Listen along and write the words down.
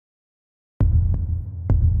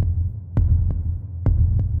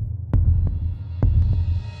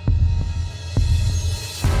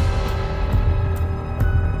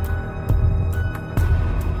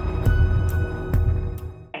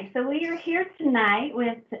tonight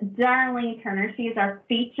with Darlene Turner. She is our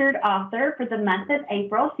featured author for the month of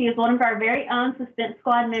April. She is one of our very own Suspense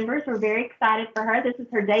Squad members. We're very excited for her. This is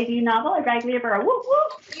her debut novel. Everybody give her a whoop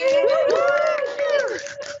whoop.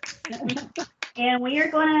 And we are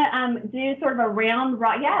going to do sort of a round,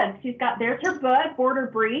 yeah, there's her book, Border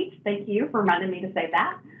Breach. Thank you for reminding me to say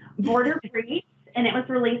that. Border Breach. And it was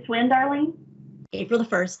released when, Darlene? April the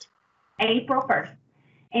 1st. April 1st.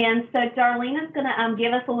 And so Darlene is going to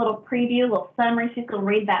give us a little preview, a little summary. She's going to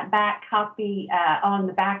read that back copy on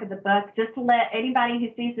the back of the book, just to let anybody who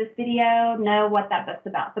sees this video know what that book's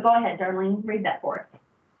about. So go ahead, Darlene, read that for us.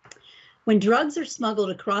 When drugs are smuggled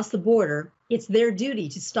across the border, it's their duty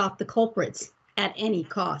to stop the culprits at any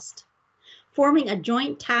cost. Forming a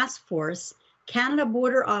joint task force, Canada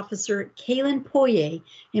Border Officer Kaylin Poirier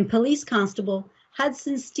and Police Constable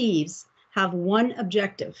Hudson Steeves have one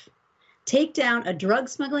objective: take down a drug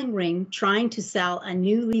smuggling ring trying to sell a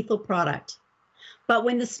new lethal product. But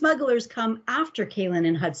when the smugglers come after Kaylin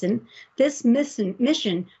and Hudson, this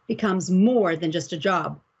mission becomes more than just a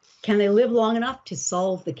job. Can they live long enough to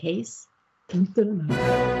solve the case?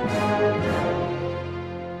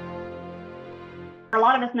 A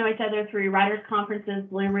lot of us know each other through writers' conferences,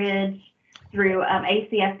 Blue Ridge, through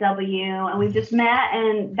ACSW, and we've just met,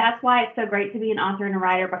 and that's why it's so great to be an author and a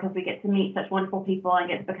writer, because we get to meet such wonderful people and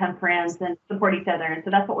get to become friends and support each other. And so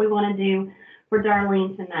that's what we want to do for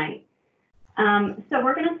Darlene tonight. So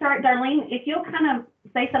we're going to start. Darlene, if you'll kind of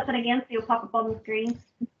say something again so you'll pop up on the screen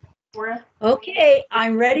for us. Okay,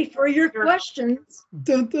 I'm ready for your questions.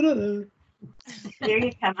 Dun, dun, dun, dun. There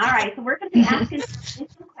you come. All right, so we're going to be asking some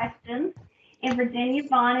questions, and Virginia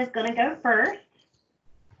Vaughn is going to go first.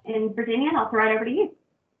 And Virginia, I'll throw it over to you.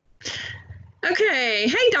 Okay.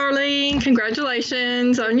 Hey, Darlene.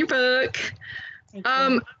 Congratulations on your book.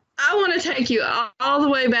 I want to take you all the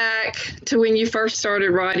way back to when you first started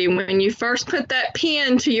writing, when you first put that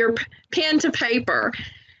pen to paper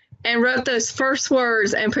and wrote those first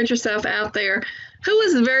words and put yourself out there. Who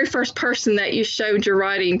was the very first person that you showed your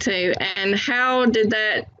writing to, and how did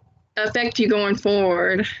that affect you going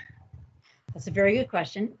forward? That's a very good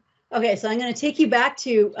question. Okay, so I'm going to take you back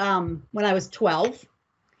to when I was 12.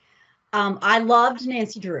 I loved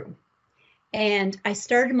Nancy Drew, and I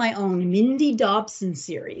started my own Mindy Dobson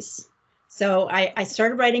series. So I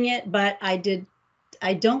started writing it, but I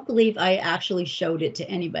don't believe I actually showed it to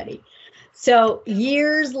anybody. So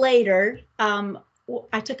years later,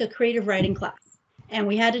 I took a creative writing class, and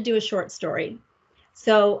we had to do a short story.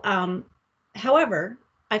 So, however,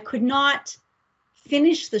 I could not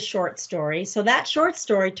finish the short story. So that short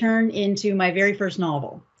story turned into my very first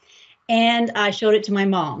novel. And I showed it to my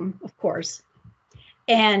mom, of course.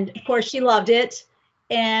 And of course, she loved it.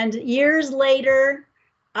 And years later,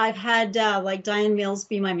 I've had like Diane Mills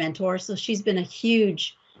be my mentor. So she's been a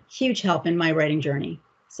huge, huge help in my writing journey.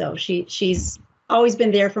 So she's always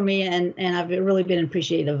been there for me, and I've really been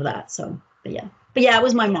appreciative of that. So, but yeah, it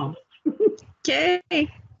was my mom. Okay,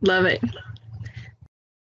 love it.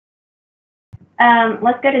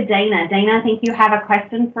 Let's go to Dana. Dana, I think you have a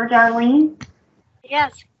question for Darlene.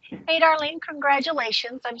 Yes. Hey, Darlene,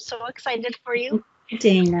 congratulations. I'm so excited for you.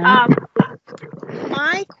 Dana.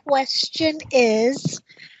 My question is,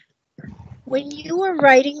 when you were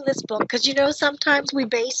writing this book, because sometimes we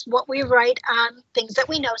base what we write on things that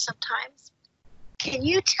we know sometimes. Can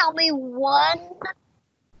you tell me one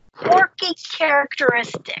quirky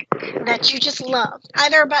characteristic that you just loved,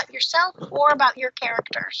 either about yourself or about your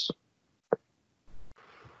characters?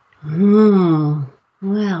 Oh,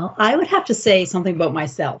 well, I would have to say something about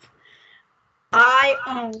myself. I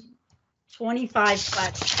own 25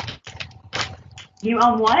 plaid. You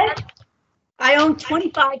own what? I own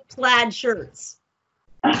 25 plaid shirts.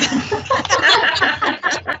 Why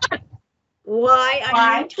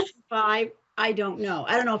I own 25, I don't know.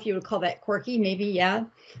 I don't know if you would call that quirky. Maybe, yeah.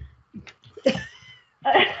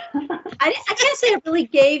 I can't say I really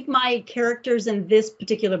gave my characters in this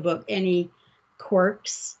particular book any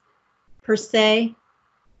quirks per se,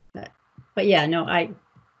 but yeah, no,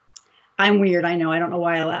 I'm weird. I know. I don't know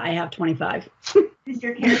why I have 25. Did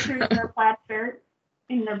your characters wear plaid shirts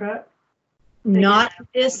in their book? Not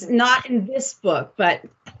in this book, but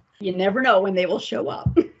you never know when they will show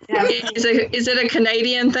up. Yeah. Is it a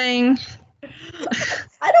Canadian thing?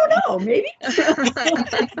 I don't know. Maybe.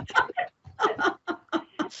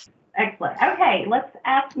 Excellent. Okay, let's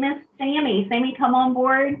ask Miss Sammy. Sammy, come on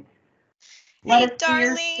board. Hey,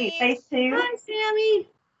 Darlene. Phase 2. Hi, Sammy.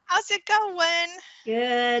 How's it going?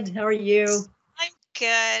 Good. How are you? I'm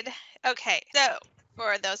good. Okay, so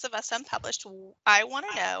for those of us unpublished, I want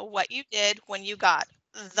to know what you did when you got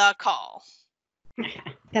the call.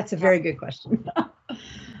 That's a very good question.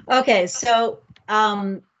 Okay, so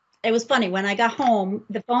it was funny. When I got home,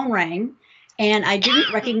 the phone rang, and I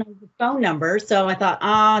didn't recognize the phone number. So I thought,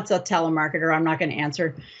 it's a telemarketer. I'm not going to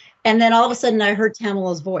answer. And then all of a sudden, I heard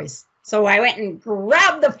Tamila's voice. So I went and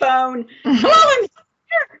grabbed the phone. Hello, I'm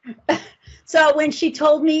here. So when she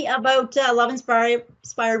told me about Love Inspired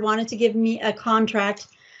wanted to give me a contract,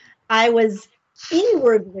 I was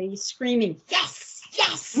inwardly screaming, yes,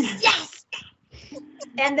 yes, yes.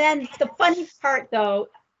 And then the funny part, though,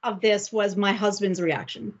 of this was my husband's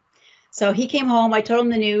reaction. So he came home. I told him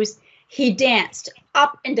the news. He danced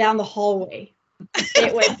up and down the hallway.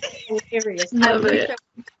 It was hilarious. I wish I had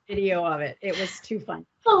a video of it. It was too fun.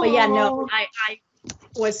 But yeah, no, I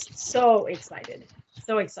was so excited.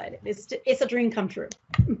 So excited. It's a dream come true.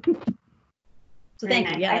 So thank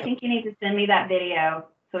you. Yeah, I think you need to send me that video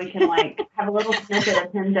so we can like have a little snippet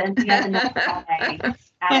of him dancing up and down the hallway.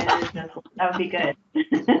 That would be good.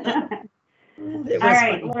 All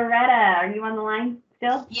right, funny. Loretta, are you on the line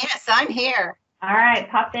still? Yes, I'm here. All right,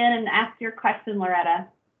 pop in and ask your question, Loretta.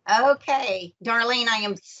 Okay, Darlene, I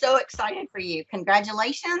am so excited for you.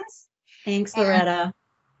 Congratulations. Thanks, Loretta.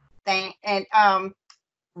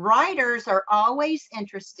 Writers are always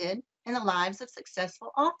interested in the lives of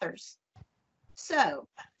successful authors. So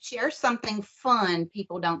share something fun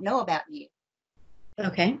people don't know about you.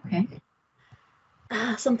 Okay.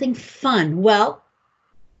 Something fun. Well,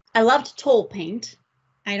 I love to toll paint.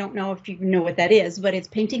 I don't know if you know what that is, but it's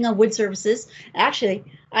painting on wood surfaces. Actually,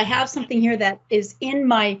 I have something here that is in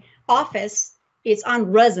my office. It's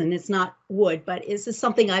on resin. It's not wood, but this is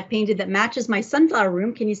something I painted that matches my sunflower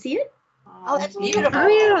room. Can you see it? Oh, that's beautiful. Oh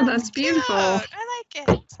yeah, that's beautiful. I like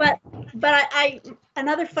it. But I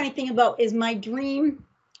another funny thing about is my dream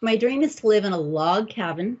is to live in a log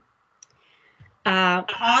cabin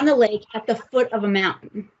on the lake at the foot of a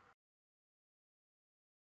mountain.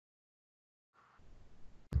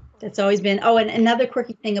 That's always been. Oh, and another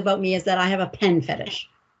quirky thing about me is that I have a pen fetish.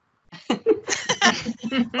 I'm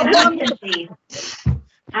a pen thief.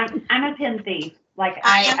 I'm a pen thief. Like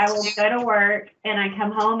I will go to work and I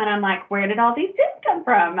come home and I'm like, where did all these pens come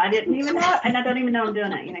from? I didn't even know, and I don't even know I'm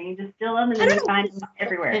doing it. You know, you just steal them and then you find them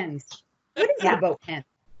everywhere. Pens. What is it about pens?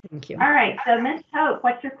 Thank you. All right, so Miss Hope,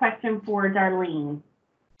 what's your question for Darlene?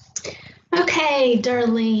 Okay,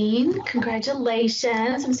 Darlene,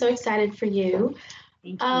 congratulations. I'm so excited for you.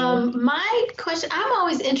 Thank you. My question, I'm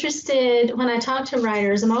always interested when I talk to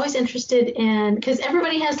writers, I'm always interested in, because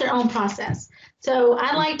everybody has their own process. So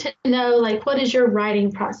I like to know, like, what is your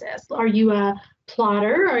writing process? Are you a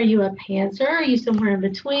plotter? Are you a pantser? Are you somewhere in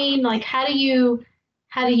between? Like, how do you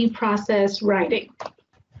process writing?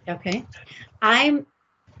 Okay. I'm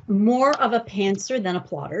more of a pantser than a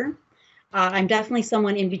plotter. I'm definitely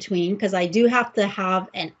someone in between because I do have to have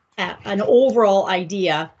an overall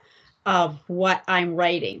idea of what I'm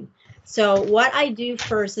writing. So what I do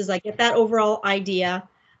first is I get that overall idea.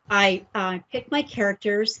 I pick my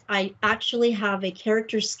characters. I actually have a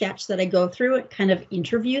character sketch that I go through and kind of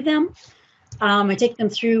interview them. I take them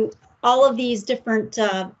through all of these different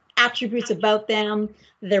attributes about them,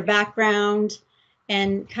 their background,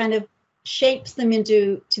 and kind of shapes them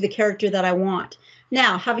into the character that I want.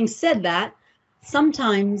 Now, having said that,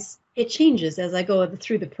 sometimes it changes as I go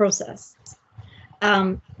through the process.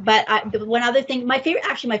 But one other thing, my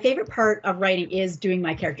favorite part of writing is doing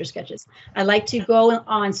my character sketches. I like to go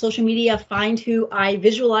on social media, find who I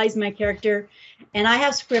visualize my character, and I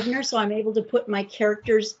have Scrivener, so I'm able to put my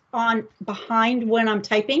characters on behind when I'm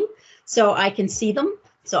typing, so I can see them.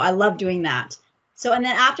 So I love doing that. So, and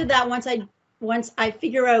then after that, once I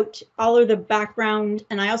figure out all of the background,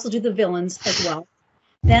 and I also do the villains as well,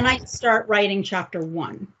 then I start writing chapter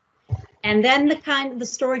 1. And then the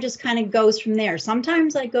story just kind of goes from there.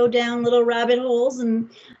 Sometimes I go down little rabbit holes and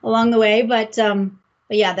along the way, but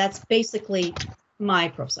yeah, that's basically my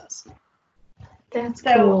process. That's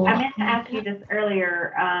so cool. I meant to ask you this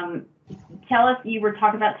earlier. Tell us, you were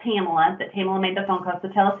talking about Tamila, that Tamila made the phone call. So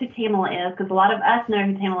tell us who Tamila is, because a lot of us know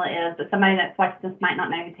who Tamila is, but somebody that's watched this might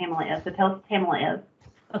not know who Tamila is. So tell us who Tamila is.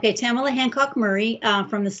 Okay, Tamila Hancock Murray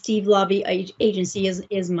from the Steve Lobby Agency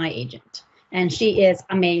is my agent. And she is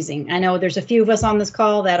amazing. I know there's a few of us on this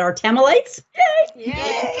call that are Tamilites.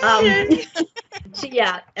 Yay!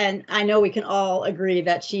 Yeah, and I know we can all agree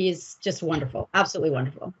that she's just wonderful, absolutely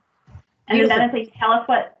wonderful. And then tell us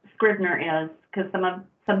what Scrivener is, because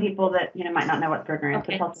some people that might not know what Scrivener is.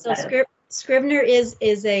 Okay. So Scrivener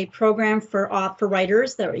is a program for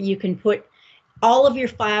writers that you can put all of your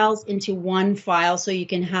files into one file, so you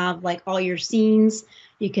can have like all your scenes.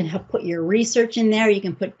 You can put your research in there. You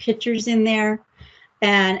can put pictures in there.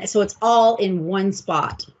 And so it's all in one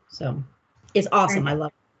spot. So it's awesome. I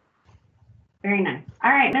love Very nice.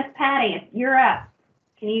 All right, Miss Patty, you're up.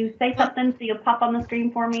 Can you say something so you'll pop on the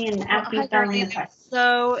screen for me and ask me Hi, Darlene a Darlene. question?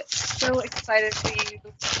 So excited for you.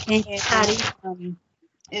 Thank you, Patty.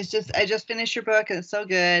 I just finished your book and it's so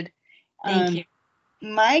good. Thank you.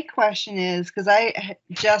 My question is, because I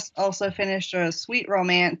just also finished a sweet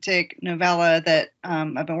romantic novella that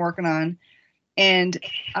I've been working on, and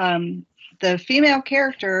the female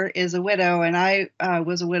character is a widow, and I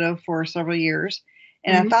was a widow for several years,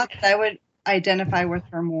 and I thought that I would identify with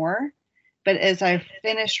her more, but as I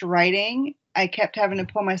finished writing, I kept having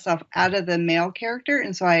to pull myself out of the male character,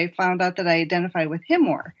 and so I found out that I identify with him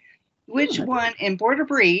more. Which one in Border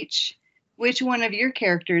Breach? Which one of your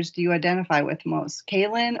characters do you identify with most,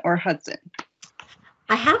 Kaylin or Hudson?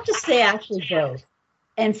 I have to say actually both,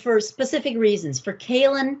 and for specific reasons. For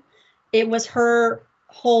Kaylin, it was her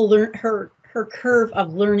whole her curve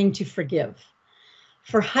of learning to forgive.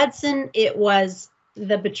 For Hudson, it was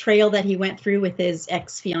the betrayal that he went through with his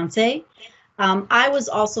ex-fiance. I was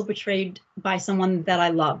also betrayed by someone that I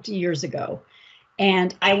loved years ago.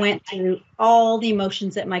 And I went through all the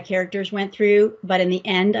emotions that my characters went through, but in the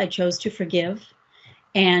end, I chose to forgive,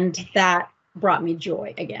 and that brought me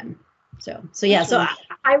joy again. So yeah. So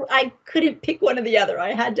I couldn't pick one or the other.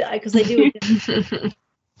 I had to, because I do.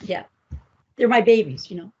 Yeah, they're my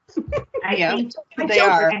babies, you know. I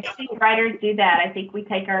think writers do that. I think we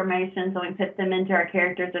take our emotions and we put them into our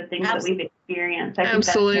characters of things that we've experienced. I think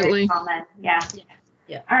Absolutely. that's very common. Yeah.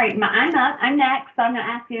 Yeah. All right, I'm up. I'm next. So I'm going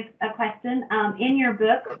to ask you a question. In your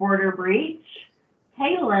book, Border Breach,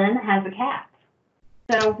 Kaylin has a cat.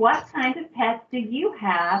 So what kind of pets do you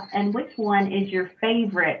have, and which one is your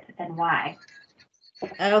favorite, and why?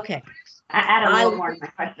 Okay. I add a little more in my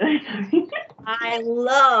question. I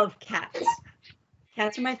love cats.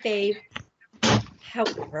 Cats are my fave.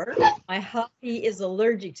 However, my hubby is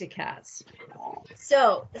allergic to cats.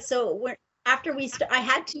 So when I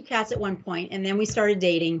had 2 cats at one point, and then we started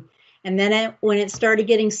dating, and then when it started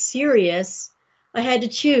getting serious, I had to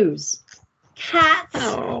choose cats,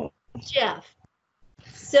 Jeff.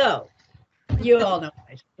 So you all know what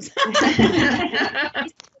I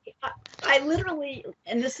chose. I literally,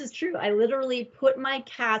 and this is true, I literally put my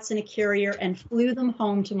cats in a carrier and flew them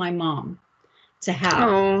home to my mom to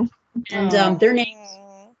have. And their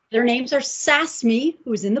names are Sasmi,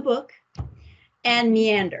 who's in the book, and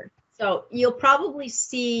Meander. So you'll probably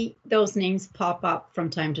see those names pop up from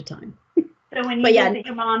time to time. So when you visit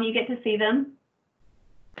your mom, you get to see them?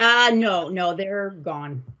 No, they're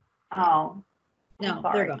gone. Oh. No,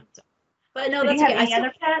 they're gone. But no, do that's you have okay. any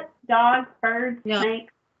other pets? Dogs, birds,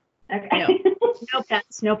 snakes? Okay.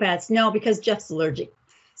 No pets. No, because Jeff's allergic.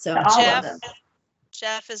 So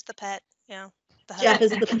Jeff is the pet. Yeah. Jeff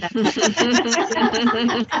is the pet.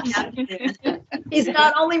 He's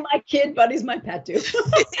not only my kid, but he's my pet too.